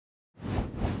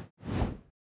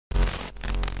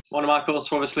Morning, Michael.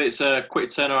 So obviously it's a quick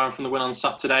turnaround from the win on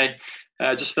Saturday.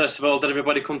 Just first of all, did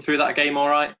everybody come through that game all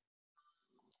right?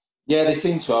 Yeah, they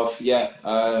seem to have. Yeah,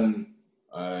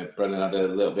 Brennan had a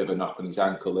little bit of a knock on his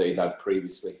ankle that he'd had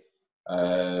previously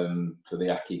for the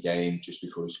Aki game just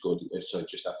before he scored. So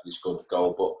just after he scored the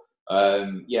goal.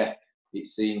 But yeah, it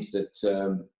seems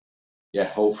that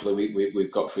hopefully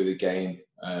we've got through the game.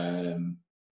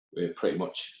 We're pretty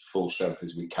much full strength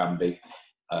as we can be,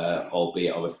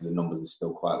 albeit obviously the numbers are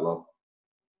still quite low.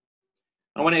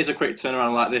 And when it is a quick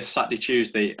turnaround like this, Saturday,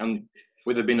 Tuesday, and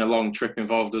with there being a long trip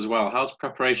involved as well, how's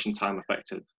preparation time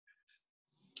affected?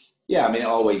 Yeah, I mean, it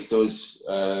always does.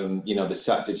 The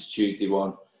Saturday to Tuesday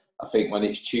one, I think when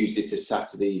it's Tuesday to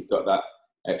Saturday, you've got that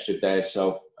extra day or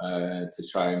so to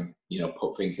try and,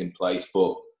 put things in place.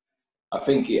 But I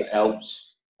think it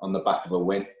helps on the back of a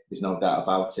win. There's no doubt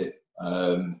about it.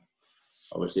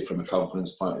 Obviously, from a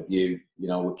confidence point of view,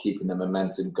 we're keeping the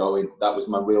momentum going. That was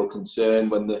my real concern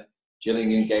when the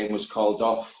Gillingham game was called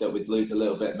off, that we'd lose a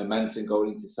little bit of momentum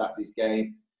going into Saturday's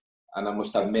game. And I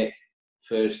must admit,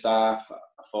 first half,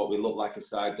 I thought we looked like a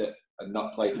side that had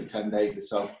not played for 10 days or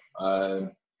so.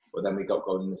 But then we got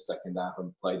going in the second half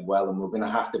and played well. And we're going to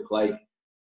have to play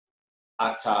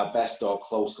at our best or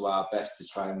close to our best to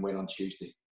try and win on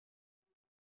Tuesday.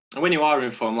 And when you are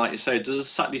in form, like you say, does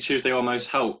Saturday, Tuesday almost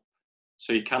help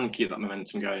so you can keep that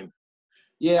momentum going?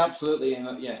 Yeah, absolutely. And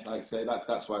like I say,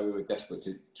 that's why we were desperate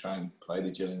to try and play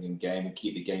the Gillingham game and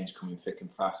keep the games coming thick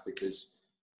and fast because,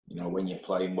 when you're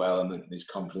playing well and there's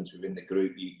confidence within the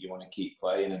group, you want to keep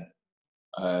playing.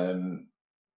 And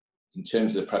in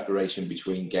terms of the preparation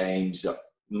between games,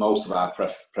 most of our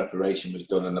preparation was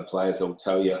done, and the players will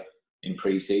tell you, in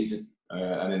pre-season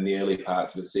and in the early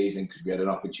parts of the season, because we had an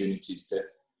opportunity to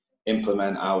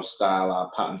implement our style,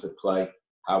 our patterns of play,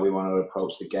 how we want to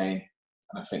approach the game.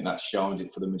 And I think that's shown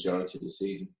it for the majority of the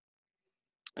season.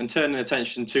 And turning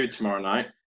attention to tomorrow night,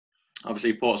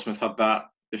 obviously Portsmouth had that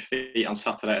defeat on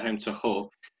Saturday at home to Hull.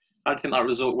 How do you think that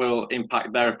result will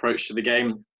impact their approach to the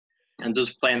game? And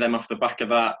does playing them off the back of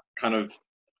that kind of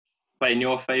play in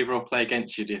your favour or play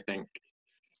against you, do you think?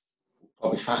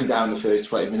 Probably find out in the first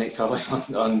 20 minutes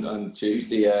on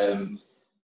Tuesday.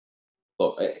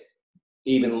 But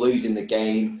even losing the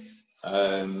game,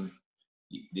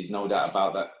 there's no doubt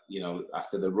about that.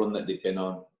 After the run that they've been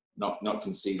on, not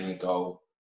conceding a goal,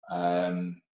 that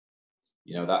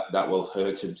will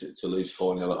hurt them to lose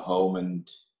 4-0 at home. And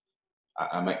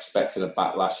I'm expecting a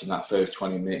backlash in that first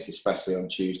 20 minutes, especially on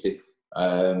Tuesday.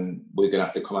 We're going to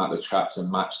have to come out of the traps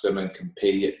and match them and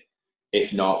compete.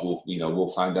 If not, we'll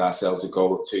find ourselves a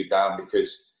goal or two down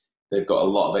because they've got a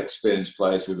lot of experienced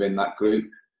players within that group.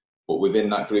 But within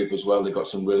that group as well, they've got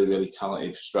some really, really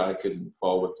talented strikers and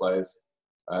forward players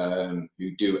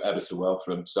who do ever so well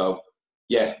for them. So,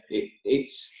 yeah,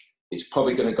 it's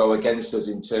probably going to go against us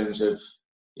in terms of,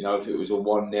 if it was a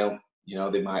 1-0,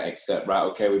 they might accept, right,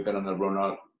 okay, we've been on a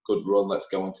good run, let's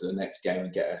go on to the next game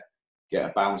and get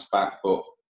a bounce back. But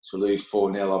to lose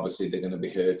 4-0, obviously they're going to be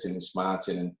hurting and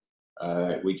smarting,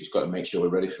 and we just got to make sure we're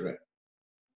ready for it.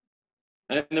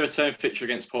 And in the return fixture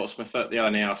against Portsmouth at the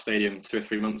LNER Stadium 2 or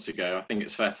 3 months ago, I think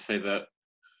it's fair to say that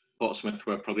Portsmouth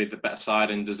were probably the better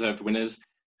side and deserved winners.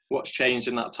 What's changed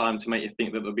in that time to make you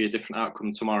think that there'll be a different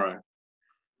outcome tomorrow?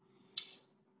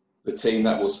 The team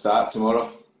that will start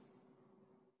tomorrow.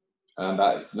 And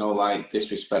that is no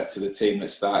disrespect to the team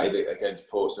that started against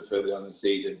Portsmouth early on in the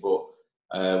season, but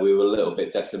we were a little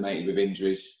bit decimated with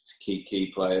injuries to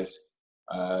key players.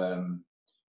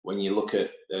 When you look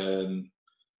at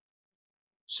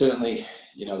certainly,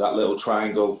 that little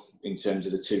triangle in terms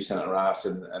of the two centre-halves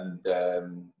and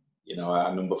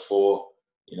our number 4,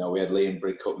 we had Liam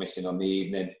Bridcutt missing on the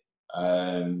evening.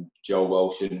 Joe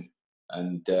Walsh and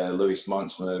Lewis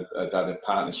Montsman had a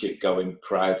partnership going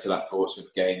prior to that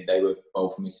Portsmouth game. They were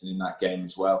both missing in that game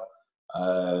as well.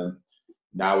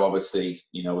 Now, obviously,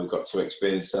 we've got 2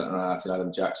 experienced centre-halves,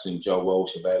 Adam Jackson and Joe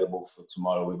Walsh available for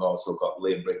tomorrow. We've also got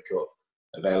Liam Bridcutt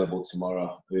available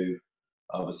tomorrow, who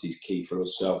obviously is key for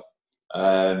us. So,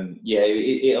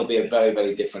 it'll be a very,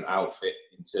 very different outfit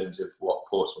in terms of what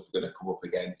Portsmouth are going to come up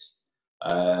against.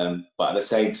 But at the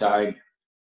same time,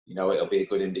 it'll be a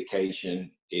good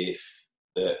indication if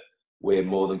that we're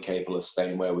more than capable of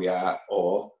staying where we are,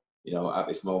 or, at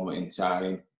this moment in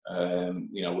time,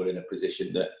 we're in a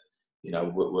position that,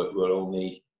 we're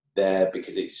only there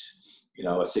because it's,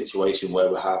 a situation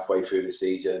where we're halfway through the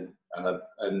season.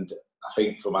 And I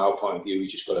think from our point of view, we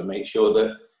just got to make sure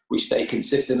that we stay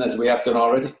consistent as we have done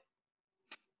already.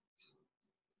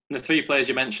 And the 3 players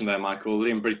you mentioned there, Michael,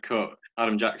 Liam Bridcutt,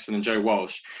 Adam Jackson and Joe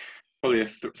Walsh, probably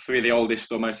 3 of the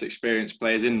oldest or most experienced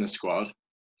players in the squad.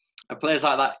 Are players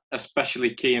like that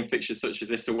especially key in fixtures such as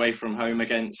this away from home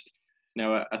against,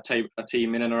 a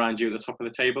team in and around you at the top of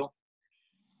the table?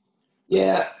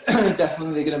 Yeah,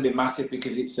 definitely they're going to be massive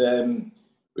because it's,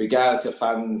 regardless of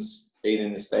fans being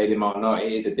in the stadium or not,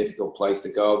 it is a difficult place to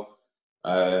go.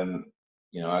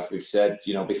 As we've said,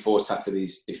 before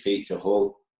Saturday's defeat to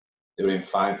Hull, they were in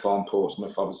fine form.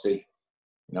 Portsmouth, obviously,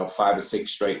 5 or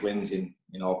 6 straight wins in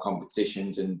all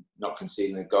competitions and not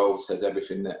conceding a goal says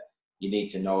everything that you need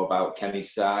to know about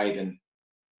Kenny's side. And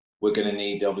we're going to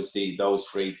need, obviously, those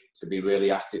 3 to be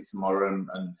really at it tomorrow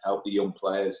and help the young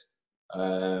players.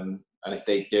 And if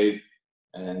they do,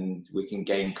 and we can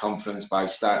gain confidence by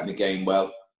starting the game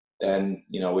well, then,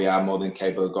 we are more than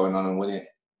capable of going on and winning it.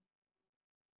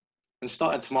 And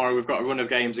starting tomorrow, we've got a run of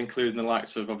games, including the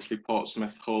likes of, obviously,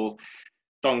 Portsmouth, Hull,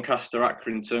 Doncaster,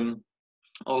 Accrington,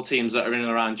 all teams that are in and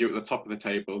around you at the top of the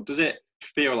table. Does it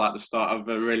feel like the start of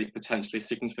a really potentially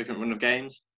significant run of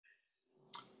games?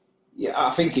 Yeah,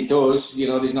 I think it does.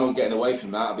 There's no getting away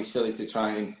from that. It'd be silly to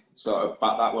try and sort of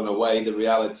bat that one away. The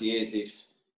reality is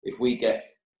if we get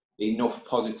enough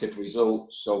positive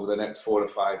results over the next 4 or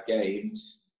 5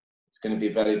 games, it's going to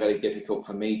be very, very difficult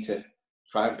for me to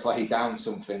try and play down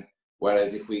something.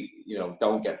 Whereas if we,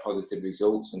 don't get positive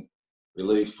results and we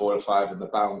lose 4 or 5 in the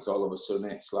bounce, all of a sudden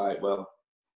it's like, well,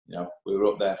 we were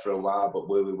up there for a while, but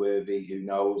were we worthy? Who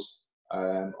knows?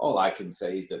 All I can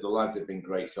say is that the lads have been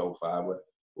great so far. We're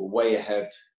way ahead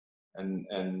and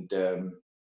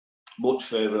much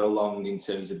further along in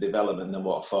terms of development than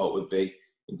what I thought would be.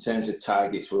 In terms of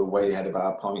targets, we're way ahead of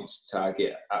our points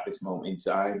target at this moment in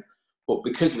time. But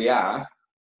because we are,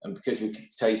 and because we're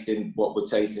tasting what we're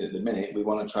tasting at the minute, we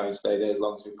want to try and stay there as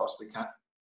long as we possibly can.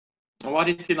 And why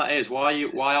do you think that is? Why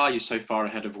are you so far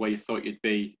ahead of where you thought you'd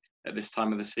be at this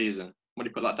time of the season? What do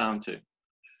you put that down to?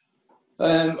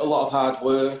 A lot of hard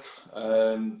work,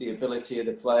 the ability of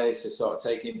the players to sort of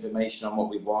take information on what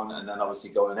we want and then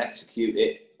obviously go and execute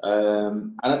it.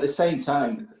 And at the same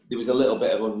time, there was a little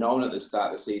bit of unknown at the start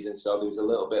of the season. So there was a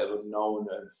little bit of unknown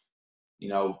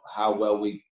of, how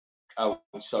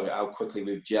quickly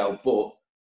we've gelled, but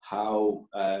how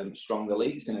strong the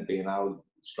league's going to be and how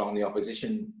strong the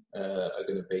opposition are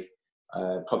going to be.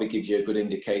 Probably gives you a good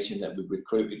indication that we've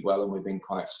recruited well and we've been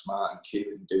quite smart and cute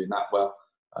in doing that well.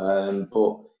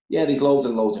 But yeah, there's loads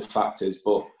and loads of factors,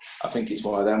 but I think it's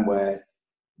one of them where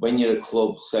when you're a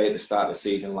club, say at the start of the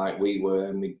season like we were,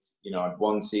 and we had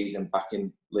 1 season back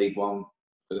in League One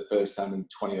for the first time in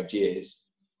 20 odd years,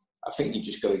 I think you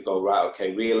just got to go, right,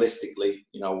 okay, realistically,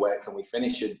 where can we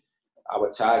finish? And our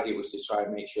target was to try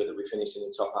and make sure that we finished in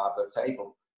the top half of the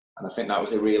table. And I think that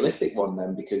was a realistic one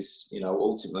then because,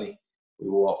 ultimately we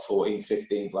were 14th,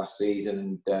 15th last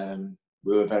season and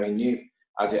we were very new.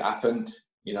 As it happened,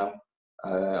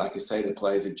 like I say, the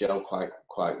players have gelled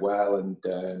quite well and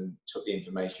took the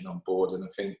information on board. And I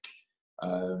think,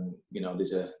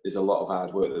 there's a lot of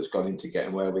hard work that's gone into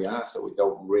getting where we are. So we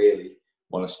don't really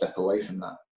want to step away from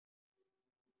that.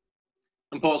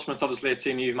 And Portsmouth, obviously a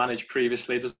team you've managed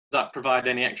previously, does that provide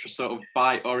any extra sort of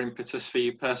bite or impetus for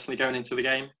you personally going into the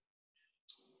game?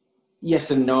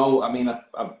 Yes and no. I mean,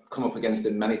 I've come up against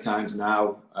them many times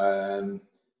now. I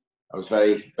was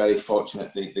very, very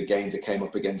fortunate the games that came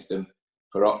up against them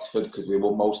for Oxford because we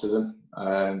won most of them.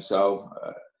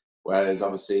 Whereas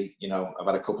obviously, I've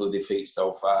had a couple of defeats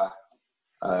so far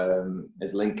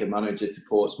as Lincoln manager to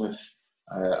Portsmouth.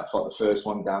 I thought the first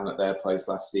one down at their place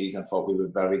last season, I thought we were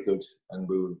very good and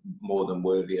we were more than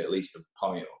worthy at least of a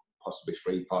point or possibly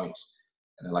 3 points.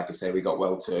 And then, like I say, we got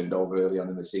well turned over early on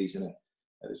in the season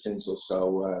at the Sinsel.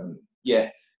 So,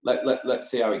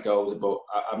 let's see how it goes. But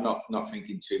I'm not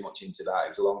thinking too much into that. It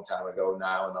was a long time ago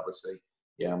now. And obviously,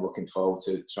 I'm looking forward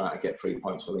to trying to get 3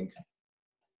 points for Lincoln.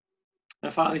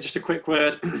 And finally, just a quick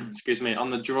word, excuse me, on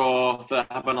the draw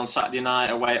that happened on Saturday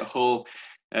night away at Hull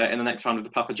in the next round of the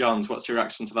Papa John's. What's your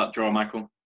reaction to that draw,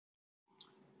 Michael?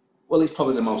 Well, it's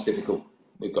probably the most difficult.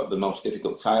 We've got the most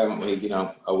difficult tie, haven't we?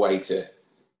 Away to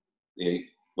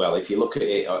if you look at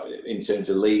it in terms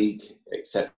of league,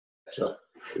 etc.,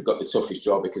 we've got the toughest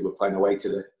draw because we're playing away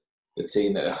to the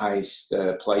team that are highest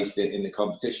placed in the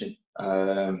competition.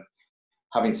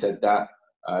 Having said that,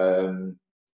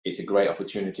 it's a great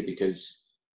opportunity because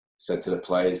I said to the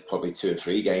players probably 2 or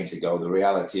 3 games ago, the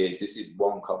reality is this is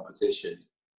one competition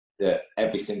that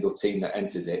every single team that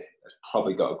enters it has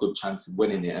probably got a good chance of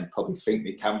winning it and probably think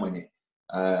they can win it.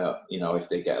 If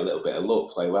they get a little bit of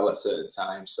luck, play well at certain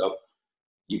times. So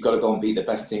you've got to go and beat the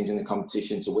best teams in the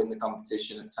competition to win the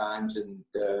competition at times. And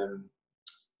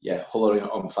Hull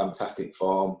are on fantastic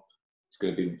form. It's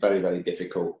going to be very, very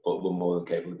difficult, but we're more than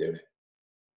capable of doing it.